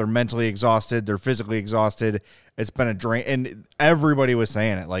worn out. They're mentally exhausted. They're physically exhausted. It's been a drain. And everybody was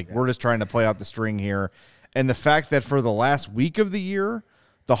saying it. We're just trying to play out the string here. And the fact that for the last week of the year,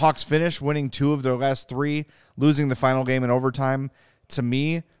 the Hawks finished winning 2 of their last 3, losing the final game in overtime, to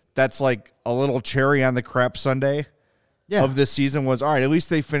me, that's like a little cherry on the crap sundae. Yeah. Of this season was, all right, at least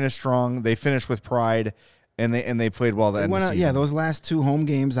they finished strong. They finished with pride, and they played well to end the season. Yeah, those last 2 home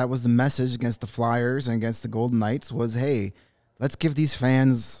games, that was the message against the Flyers and against the Golden Knights was, hey, let's give these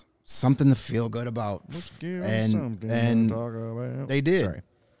fans something to feel good about. And they did. Sorry.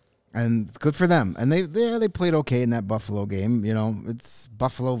 And good for them. And they played okay in that Buffalo game. It's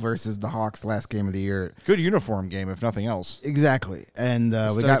Buffalo versus the Hawks last game of the year. Good uniform game, if nothing else. Exactly. And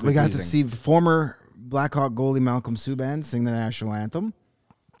we got to see former Blackhawk goalie Malcolm Subban sing the national anthem,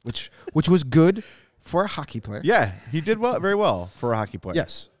 which was good for a hockey player. Yeah, he did very well for a hockey player.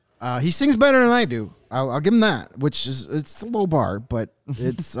 Yes, he sings better than I do. I'll give him that. It's a low bar, but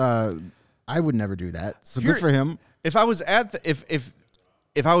it's I would never do that. So good for him. If I was at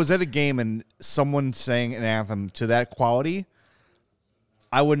if I was at a game and someone sang an anthem to that quality,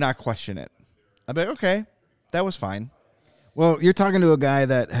 I would not question it. I'd be like, okay, that was fine. Well, you're talking to a guy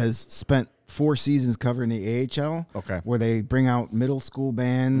that has spent 4 seasons covering the AHL, where they bring out middle school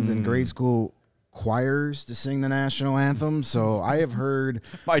bands and grade school choirs to sing the national anthem. So I have heard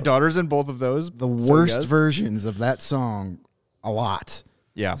my daughter's in both of those. The worst versions of that song a lot.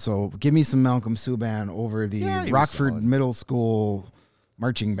 Yeah. So give me some Malcolm Subban over the Rockford Middle School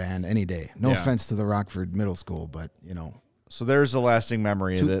marching band any day. No offense to the Rockford Middle School, but So there's a lasting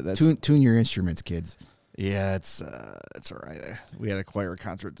memory. Tune your instruments, kids. Yeah, it's all right. We had a choir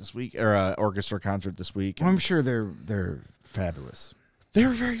concert this week, or an orchestra concert this week. Well, I'm sure they're fabulous. They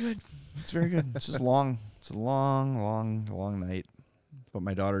were very good. It's very good. It's just long. It's a long night. But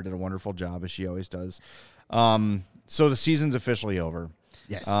my daughter did a wonderful job, as she always does. So the season's officially over.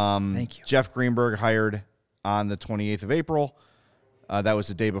 Yes. Thank you. Jeff Greenberg hired on the 28th of April. That was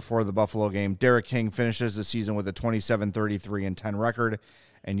the day before the Buffalo game. Derek King finishes the season with a 27-33-10 record.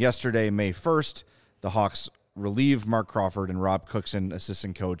 And yesterday, May 1st, the Hawks relieved Mark Crawford and Rob Cookson,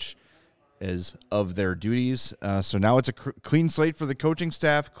 assistant coach, is of their duties. So now it's a clean slate for the coaching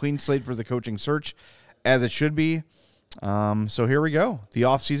staff, clean slate for the coaching search, as it should be. So here we go. The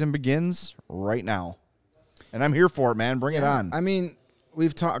offseason begins right now. And I'm here for it, man. Bring it on. I mean,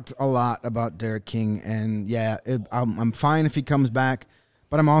 we've talked a lot about Derek King, and I'm fine if he comes back,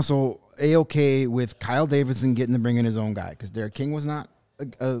 but I'm also A-okay with Kyle Davidson getting to bring in his own guy, because Derek King was not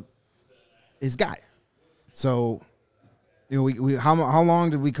his guy. So, how long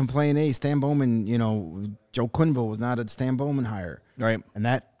did we complain? Hey, Stan Bowman, Joe Quenneville was not a Stan Bowman hire, right? And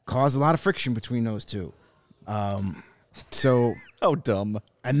that caused a lot of friction between those two. So how dumb.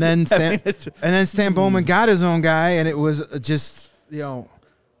 And then Stan Bowman got his own guy, and it was just a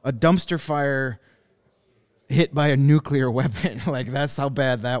dumpster fire hit by a nuclear weapon. Like, that's how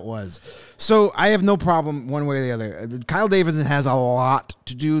bad that was. So I have no problem one way or the other. Kyle Davidson has a lot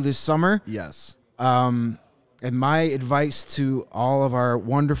to do this summer. Yes. And my advice to all of our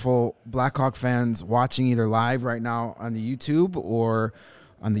wonderful Blackhawk fans watching either live right now on the YouTube or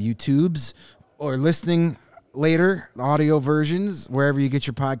on the YouTubes or listening later, audio versions, wherever you get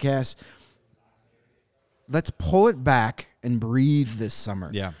your podcasts, let's pull it back and breathe this summer.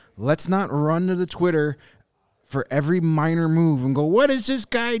 Yeah. Let's not run to the Twitter for every minor move and go, what is this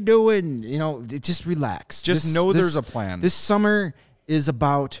guy doing? Just relax. Just know there's a plan. This summer is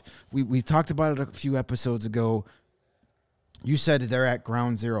about, we talked about it a few episodes ago. You said they're at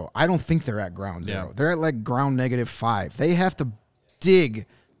ground zero. I don't think they're at ground zero. Yeah. They're at like ground -5. They have to dig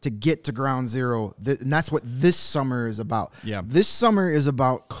to get to ground zero. And that's what this summer is about. Yeah. This summer is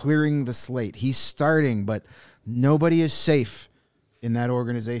about clearing the slate. He's starting, but nobody is safe in that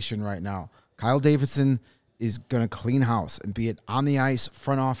organization right now. Kyle Davidson is going to clean house, and be it on the ice,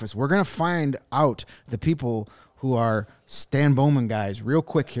 front office. We're going to find out the people who are Stan Bowman guys real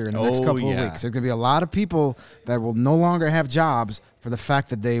quick here in the next couple of weeks. There's going to be a lot of people that will no longer have jobs for the fact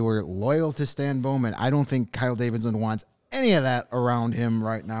that they were loyal to Stan Bowman. I don't think Kyle Davidson wants any of that around him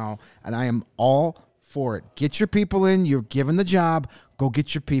right now, and I am all for it. Get your people in. You're given the job. Go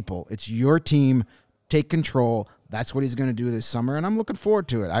get your people. It's your team. Take control. That's what he's going to do this summer, and I'm looking forward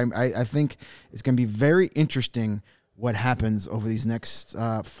to it. I think it's going to be very interesting what happens over these next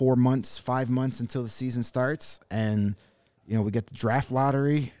 4 months, 5 months until the season starts. And, we get the draft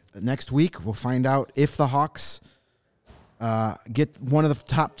lottery next week. We'll find out if the Hawks get one of the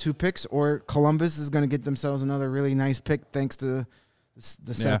top 2 picks, or Columbus is going to get themselves another really nice pick thanks to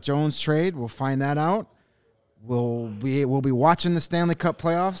the Seth Jones trade. We'll find that out. We'll be watching the Stanley Cup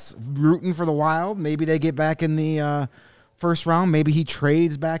playoffs, rooting for the Wild. Maybe they get back in the first round. Maybe he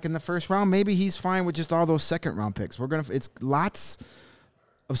trades back in the first round. Maybe he's fine with just all those second round picks. It's lots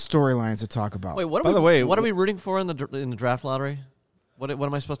of storylines to talk about. Wait, what are we rooting for in the draft lottery? What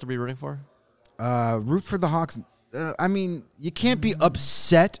am I supposed to be rooting for? Root for the Hawks. You can't be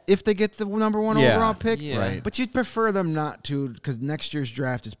upset if they get the number 1 overall pick, right. But you'd prefer them not to, because next year's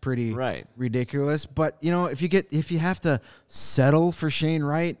draft is pretty ridiculous. But if you have to settle for Shane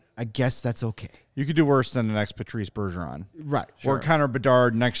Wright, I guess that's okay. You could do worse than the next Patrice Bergeron. Right. Or Connor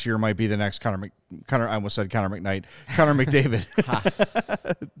Bedard next year might be the next Connor I almost said Connor McKnight. Connor McDavid.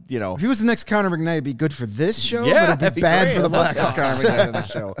 If he was the next Connor McKnight, it'd be good for this show, yeah, but it'd be bad for the Blackhawks. Connor McKnight on the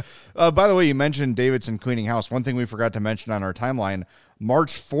show. By the way, you mentioned Davidson cleaning house. One thing we forgot to mention on our timeline,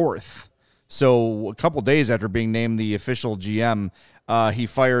 March 4th. So a couple days after being named the official GM, he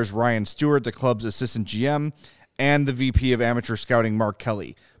fires Ryan Stewart, the club's assistant GM, and the VP of amateur scouting, Mark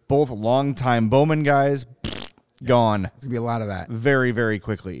Kelly. Both longtime Bowman guys, gone. There's going to be a lot of that. Very, very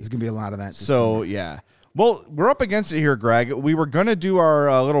quickly. There's going to be a lot of that. So, yeah. Well, we're up against it here, Greg. We were going to do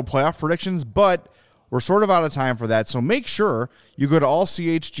our little playoff predictions, but we're sort of out of time for that. So make sure you go to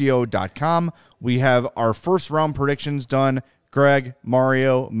allchgo.com. We have our first round predictions done. Greg,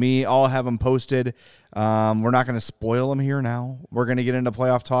 Mario, me, all have them posted. We're not going to spoil them here now. We're going to get into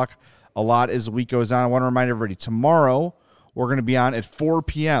playoff talk a lot as the week goes on. I want to remind everybody, tomorrow we're going to be on at 4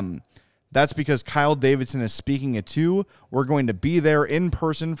 p.m. That's because Kyle Davidson is speaking at 2. We're going to be there in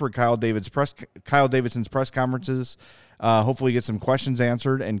person for Kyle Davidson's press conferences. Hopefully get some questions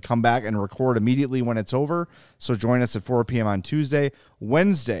answered and come back and record immediately when it's over. So join us at 4 p.m. on Tuesday.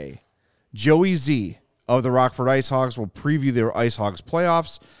 Wednesday, Joey Z of the Rockford Ice Hogs will preview their Ice Hogs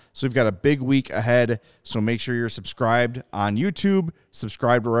playoffs. So we've got a big week ahead. So make sure you're subscribed on YouTube,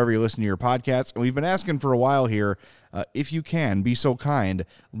 subscribe wherever you listen to your podcasts. And we've been asking for a while here, if you can, be so kind,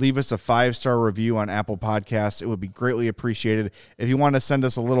 leave us a 5-star review on Apple Podcasts. It would be greatly appreciated. If you want to send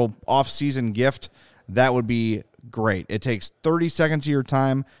us a little off-season gift, that would be great. It takes 30 seconds of your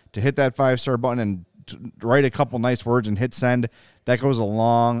time to hit that 5-star button and write a couple nice words and hit send. That goes a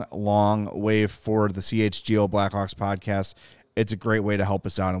long, long way for the CHGO Blackhawks podcast. It's a great way to help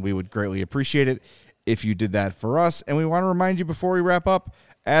us out, and we would greatly appreciate it if you did that for us. And we want to remind you before we wrap up,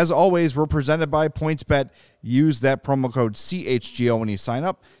 as always, we're presented by PointsBet. Use that promo code CHGO when you sign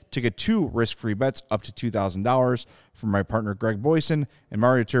up to get 2 risk-free bets up to $2,000. From my partner Greg Boyson and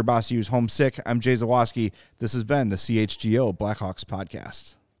Mario Tirabassi, who's homesick, I'm Jay Zawoski. This has been the CHGO Blackhawks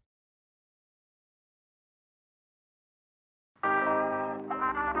podcast.